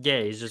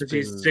 Yeah, he's just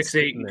been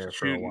 6'8" there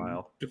for a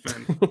while.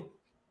 Defend.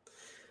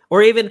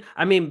 Or even,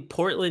 I mean,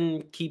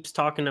 Portland keeps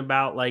talking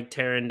about like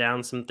tearing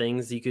down some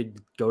things. You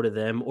could go to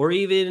them. Or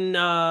even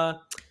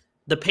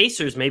the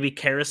Pacers, maybe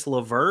Karis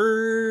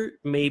LeVert,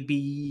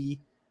 maybe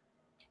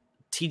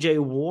TJ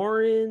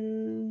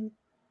Warren,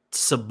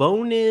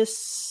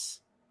 Sabonis.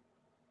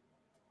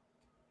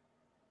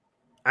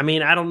 I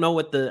mean, I don't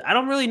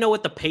really know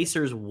what the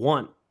Pacers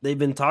want. They've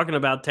been talking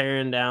about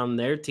tearing down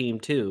their team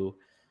too,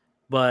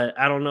 but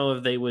I don't know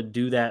if they would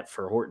do that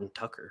for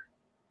Horton-Tucker.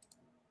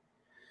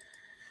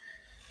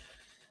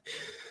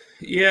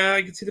 Yeah,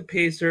 I can see the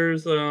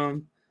Pacers.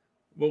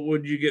 What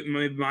would you get?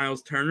 Maybe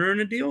Miles Turner in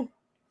a deal?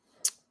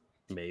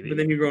 Maybe. But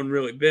then you're going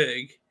really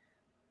big.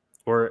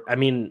 Or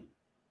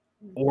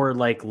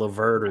like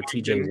LeVert or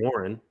TJ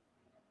Warren.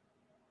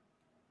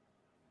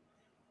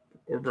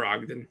 Or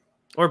Brogdon.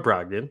 Or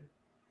Brogdon.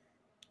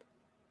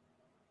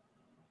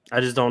 I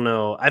just don't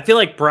know. I feel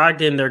like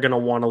Brogdon, they're going to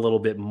want a little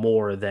bit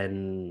more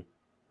than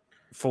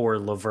for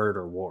LeVert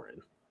or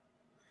Warren.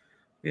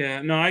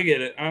 Yeah, no, I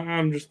get it.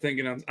 I'm just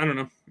thinking, I don't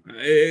know.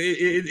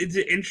 It's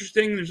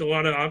interesting. There's a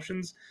lot of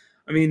options.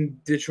 I mean,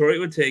 Detroit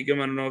would take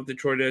him. I don't know if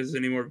Detroit has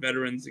any more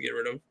veterans to get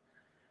rid of.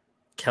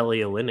 Kelly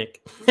Olynyk.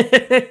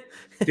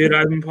 Dude,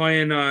 I've been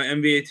playing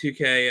NBA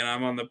 2K, and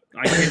I'm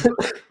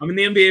in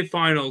the NBA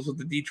Finals with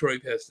the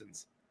Detroit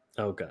Pistons.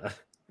 Oh God!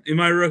 In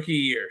my rookie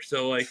year,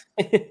 so like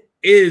it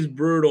is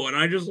brutal. And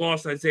I just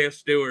lost Isaiah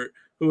Stewart,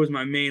 who was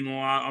my main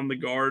lot on the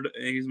guard,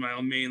 and he's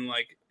my main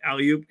like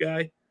alley-oop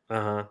guy.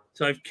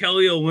 So I have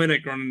Kelly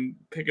Olynyk on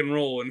pick and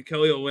roll, and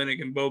Kelly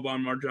Olynyk and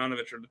Boban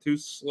Marjanovic are the two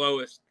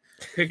slowest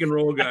pick and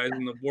roll guys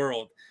in the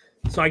world.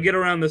 So I get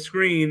around the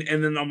screen,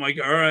 and then I'm like,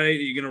 all right,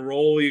 you're going to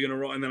roll,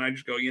 and then I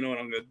just go, you know what,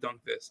 I'm going to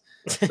dunk this.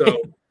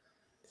 So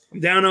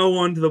I'm down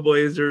 0-1 to the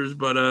Blazers,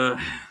 but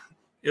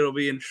it'll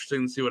be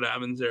interesting to see what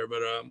happens there.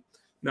 But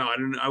no,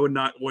 I would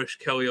not wish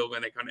Kelly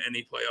Olynyk on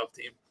any playoff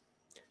team.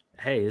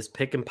 Hey, his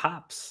pick and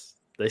pops,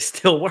 they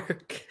still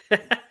work.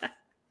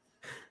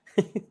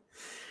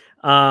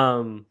 Yeah,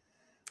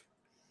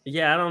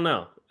 I don't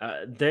know.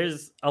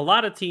 There's a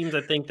lot of teams I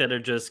think that are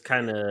just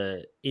kind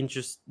of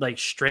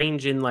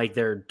strange in like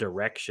their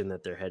direction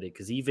that they're headed.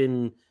 Because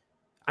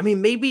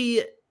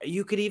maybe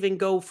you could even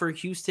go for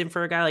Houston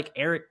for a guy like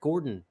Eric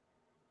Gordon.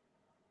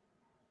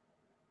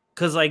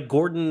 Because like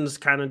Gordon's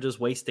kind of just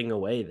wasting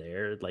away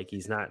there, like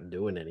he's not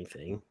doing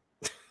anything.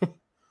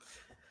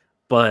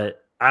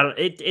 But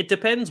it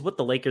depends what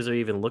the Lakers are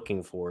even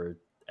looking for,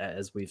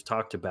 as we've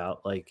talked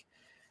about. Like,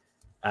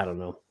 I don't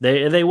know.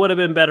 They would have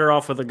been better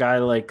off with a guy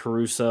like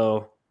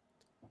Caruso,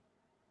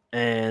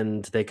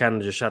 and they kind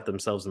of just shot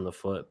themselves in the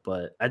foot.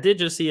 But I did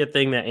just see a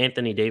thing that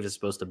Anthony Davis is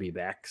supposed to be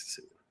back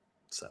soon.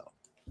 So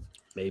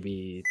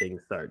maybe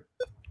things start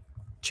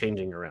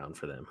changing around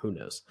for them. Who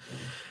knows?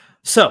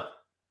 So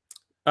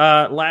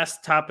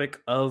last topic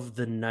of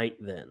the night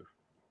then.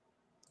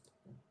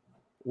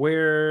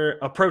 We're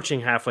approaching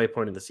halfway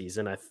point of the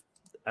season. I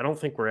don't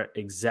think we're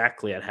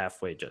exactly at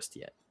halfway just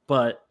yet.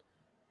 But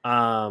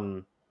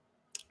are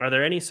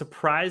there any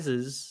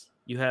surprises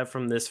you have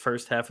from this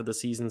first half of the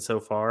season so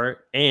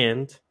far?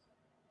 And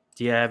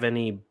do you have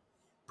any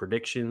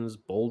predictions,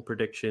 bold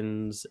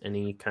predictions,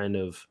 any kind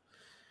of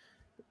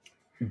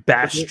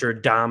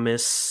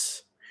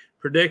Bastradamus?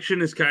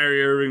 Prediction is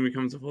Kyrie Irving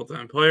becomes a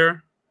full-time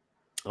player.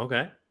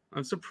 Okay.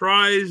 I'm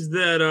surprised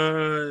that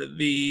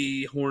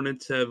the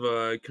Hornets have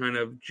kind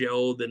of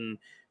gelled and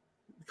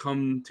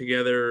come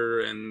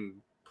together and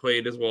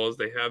played as well as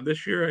they have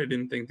this year. I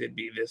didn't think they'd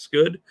be this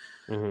good.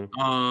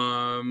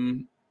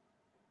 Mm-hmm.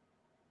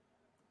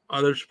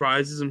 Other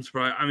surprises, I'm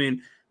surprised. I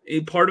mean,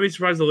 part of me is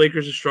surprised the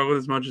Lakers have struggled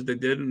as much as they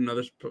did, and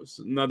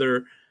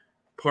another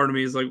part of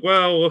me is like,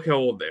 well, look how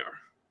old they are.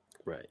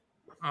 Right.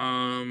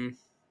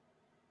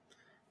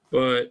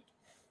 But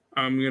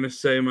I'm gonna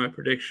say my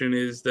prediction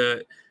is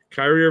that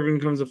Kyrie Irving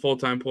becomes a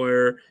full-time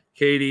player.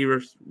 KD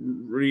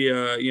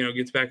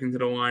gets back into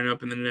the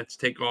lineup, and the Nets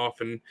take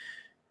off and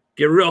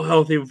get real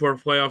healthy before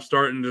playoffs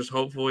start, and just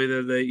hopefully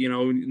that they,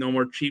 no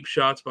more cheap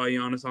shots by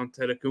Giannis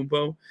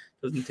Antetokounmpo.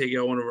 Doesn't take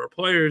out one of our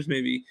players.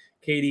 Maybe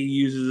KD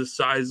uses a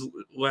size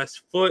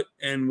less foot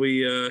and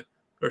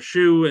or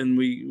shoe, and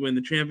we win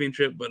the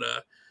championship. But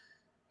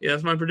yeah,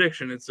 that's my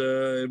prediction. It's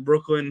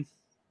Brooklyn.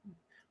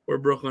 Where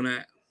Brooklyn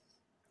at?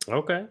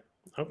 Okay.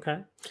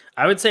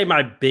 I would say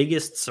my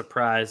biggest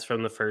surprise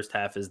from the first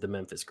half is the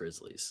Memphis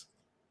Grizzlies.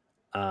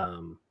 I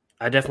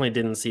definitely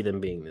didn't see them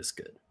being this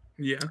good.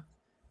 Yeah.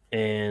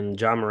 And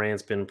John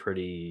Morant's been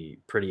pretty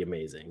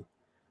amazing.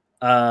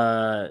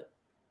 And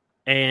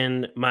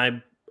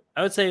I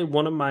would say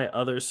one of my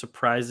other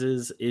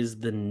surprises is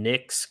the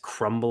Knicks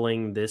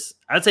crumbling this.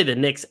 I'd say the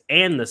Knicks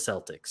and the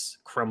Celtics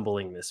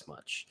crumbling this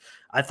much.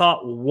 I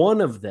thought one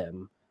of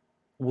them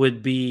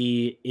would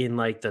be in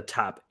like the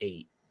top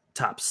 8,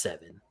 top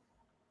 7.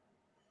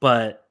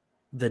 But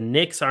the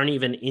Knicks aren't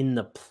even in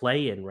the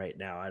play-in right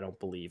now, I don't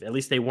believe. At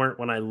least they weren't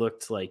when I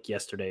looked like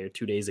yesterday or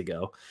 2 days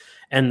ago.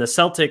 And the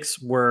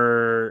Celtics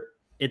were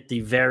at the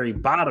very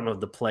bottom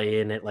of the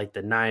play-in at like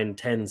the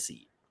 9-10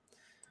 seed.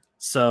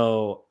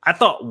 So I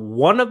thought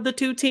one of the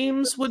two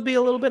teams would be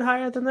a little bit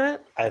higher than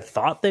that. I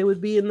thought they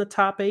would be in the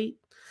top 8.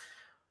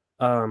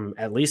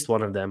 At least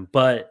one of them.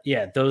 But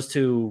yeah, those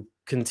two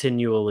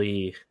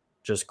continually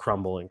just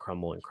crumble.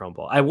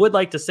 I would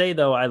like to say,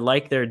 though, I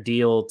like their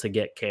deal to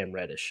get Cam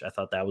Reddish. I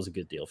thought that was a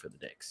good deal for the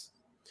Knicks.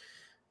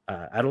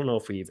 I don't know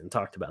if we even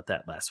talked about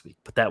that last week,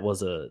 but that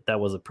was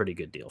a pretty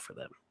good deal for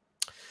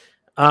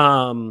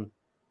them.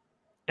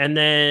 And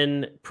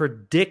then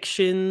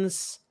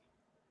predictions,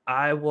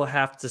 I will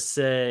have to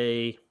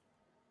say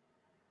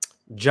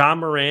Ja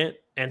Morant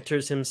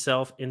enters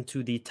himself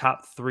into the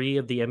top 3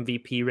 of the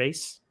MVP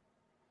race.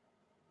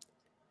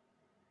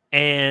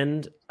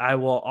 And I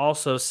will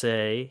also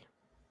say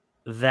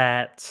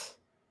that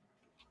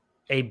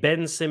a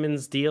Ben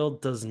Simmons deal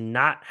does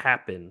not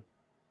happen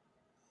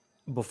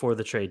before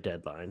the trade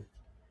deadline.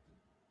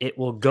 It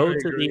will go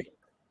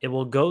It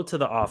will go to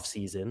the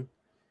offseason,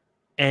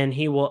 and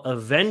he will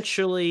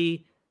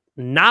eventually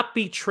not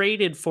be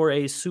traded for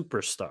a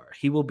superstar.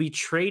 He will be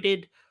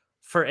traded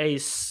for a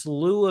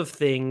slew of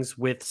things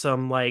with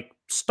some like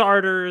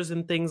starters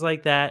and things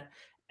like that.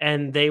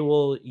 And they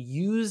will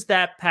use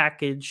that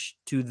package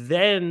to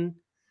then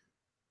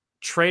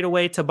trade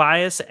away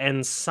Tobias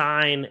and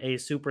sign a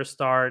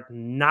superstar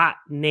not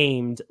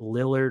named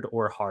Lillard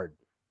or Harden.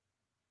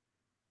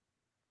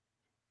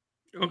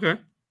 Okay.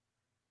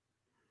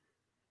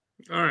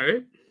 All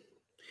right.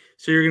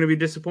 So you're going to be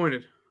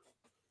disappointed.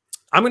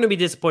 I'm going to be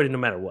disappointed no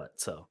matter what.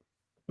 So,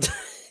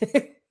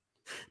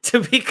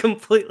 to be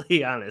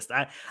completely honest,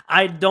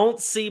 I don't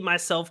see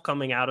myself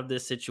coming out of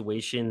this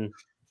situation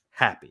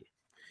happy.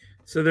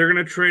 So they're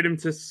going to trade him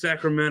to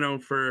Sacramento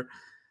for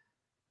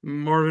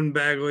Marvin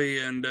Bagley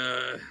and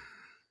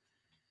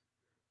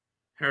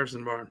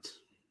Harrison Barnes.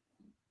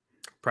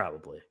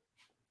 Probably.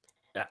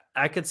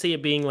 I could see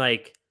it being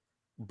like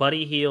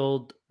Buddy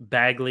Hield,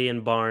 Bagley,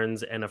 and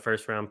Barnes, and a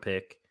first-round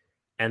pick,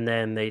 and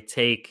then they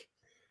take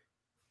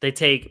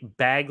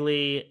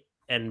Bagley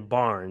and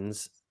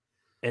Barnes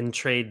and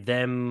trade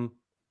them,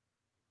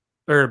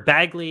 or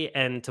Bagley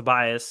and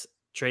Tobias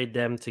trade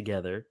them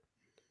together,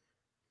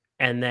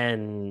 and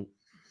then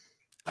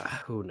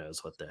who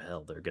knows what the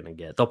hell they're gonna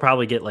get? They'll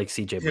probably get like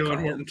CJ Taylor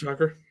McCollum. Horton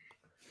Tucker.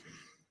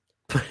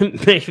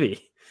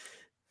 Maybe.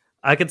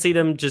 I could see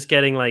them just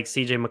getting like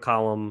CJ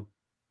McCollum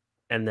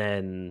and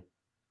then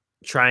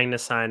trying to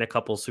sign a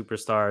couple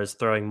superstars,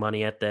 throwing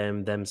money at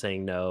them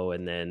saying no,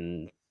 and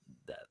then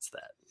that's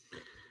that.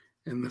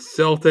 And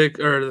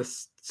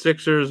the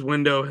Sixers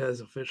window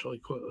has officially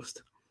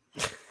closed.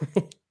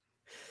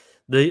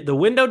 The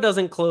window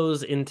doesn't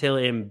close until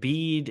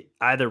Embiid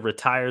either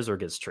retires or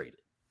gets traded.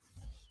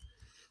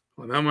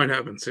 Well, that might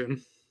happen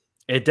soon.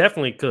 It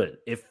definitely could.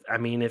 If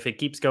it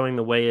keeps going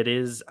the way it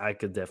is, I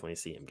could definitely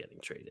see him getting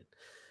traded.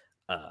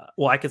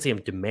 I could see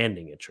him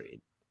demanding a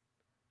trade.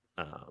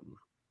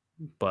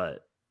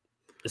 But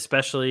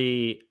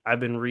especially, I've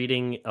been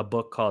reading a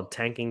book called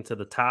Tanking to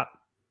the Top.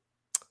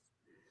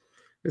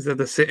 Is it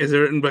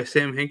written by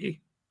Sam Hinkie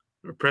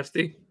or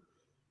Presti?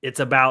 It's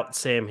about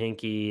Sam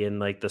Hinkie and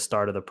like the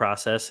start of the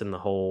process and the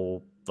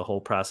whole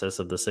process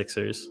of the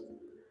Sixers.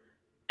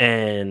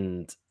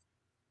 And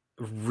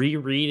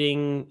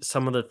rereading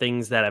some of the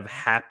things that have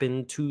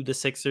happened to the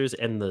Sixers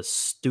and the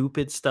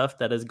stupid stuff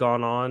that has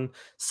gone on,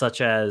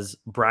 such as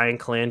Brian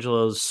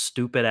Colangelo's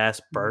stupid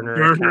ass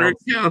burner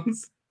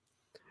accounts.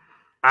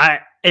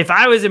 If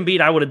I was Embiid,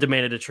 I would have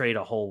demanded a trade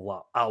a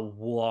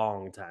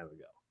long time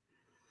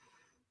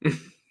ago.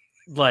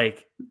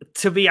 Like,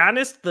 to be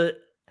honest,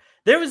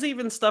 there was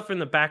even stuff in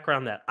the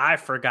background that I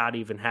forgot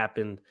even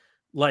happened.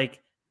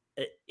 Like,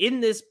 in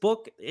this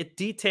book, it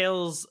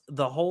details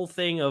the whole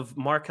thing of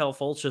Markelle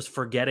Fultz just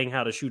forgetting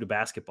how to shoot a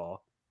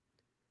basketball.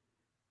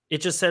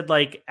 It just said,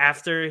 like,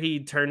 after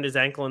he turned his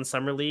ankle in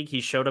summer league,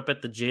 he showed up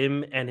at the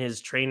gym and his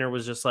trainer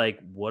was just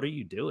like, "What are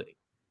you doing?"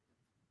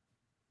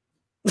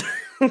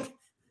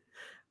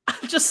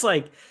 I'm just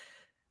like,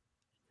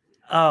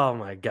 oh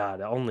my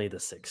God, only the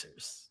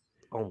Sixers.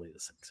 Only the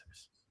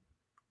Sixers.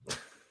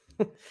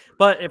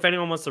 But if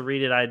anyone wants to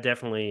read it, I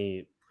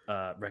definitely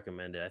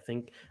recommend it. I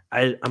think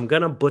I'm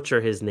going to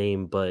butcher his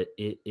name, but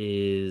it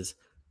is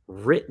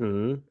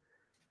written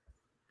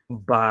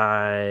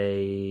by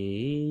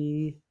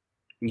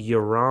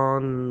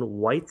Yaron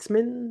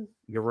Weitzman?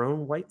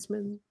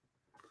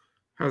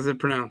 How's it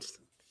pronounced?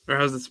 Or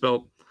how's it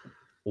spelled?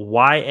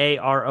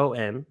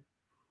 YARON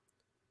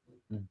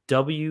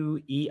WEITZMAN.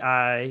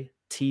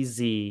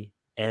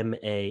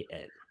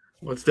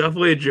 Well, it's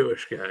definitely a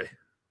Jewish guy.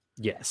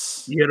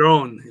 Yes.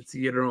 Yaron. It's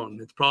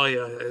Yaron. It's probably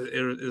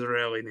an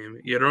Israeli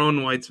name. Yaron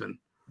Weitzman.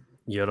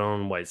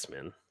 Yaron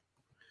Weitzman.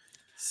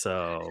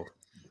 So.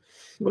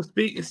 Well,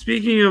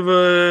 speaking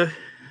of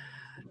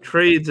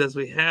trades as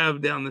we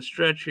have down the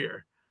stretch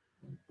here,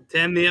 to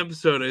end the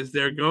episode, is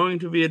there going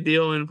to be a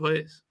deal in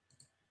place?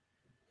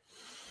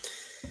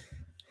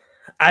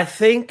 I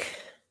think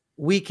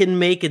we can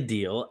make a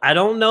deal. I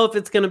don't know if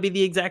it's going to be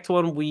the exact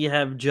one we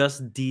have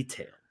just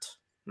detailed.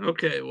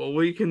 Okay, well,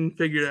 we can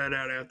figure that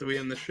out after we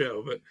end the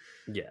show. But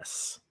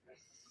yes,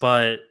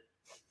 but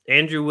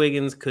Andrew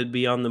Wiggins could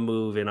be on the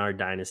move in our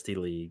Dynasty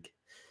League.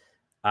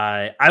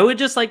 I would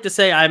just like to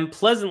say I'm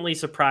pleasantly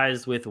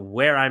surprised with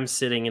where I'm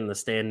sitting in the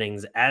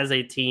standings as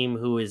a team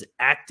who is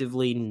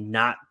actively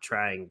not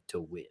trying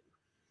to win.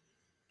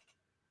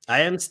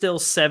 I am still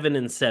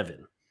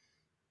 7-7.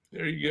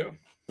 There you go.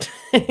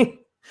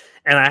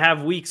 And I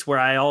have weeks where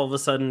I all of a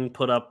sudden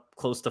put up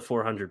close to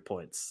 400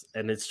 points.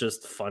 And it's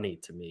just funny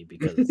to me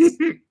because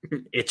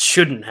it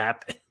shouldn't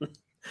happen.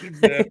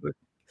 Exactly.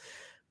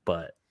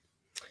 But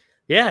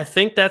yeah, I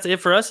think that's it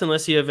for us,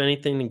 unless you have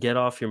anything to get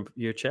off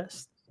your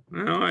chest.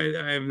 No,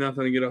 I have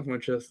nothing to get off my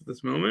chest at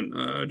this moment.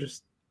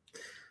 Just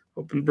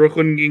hoping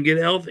Brooklyn can get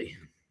healthy.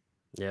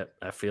 Yep,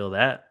 I feel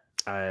that.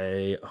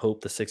 I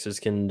hope the Sixers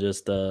can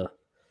just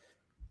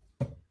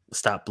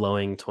stop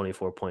blowing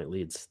 24-point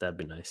leads. That'd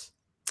be nice.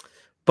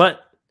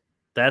 But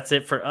That's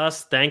it for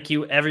us. Thank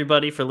you,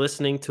 everybody, for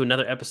listening to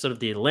another episode of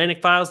the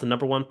Atlantic Files, the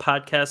 #1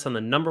 podcast on the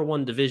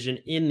 #1 division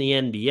in the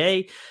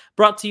NBA,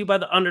 brought to you by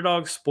the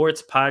Underdog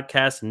Sports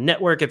Podcast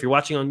Network. If you're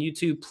watching on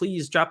YouTube,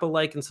 please drop a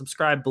like and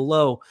subscribe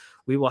below.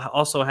 We will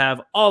also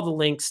have all the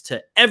links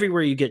to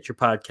everywhere you get your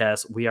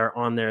podcasts. We are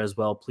on there as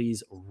well.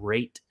 Please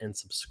rate and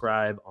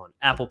subscribe on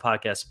Apple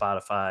Podcasts,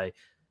 Spotify,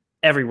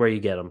 everywhere you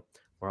get them.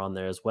 We're on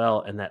there as well,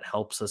 and that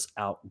helps us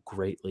out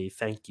greatly.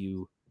 Thank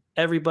you,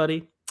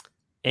 everybody.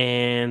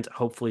 And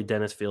hopefully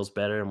Dennis feels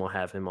better and we'll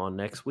have him on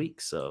next week.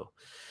 So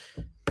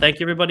thank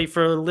you, everybody,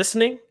 for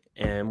listening,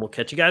 and we'll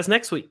catch you guys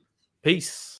next week. Peace.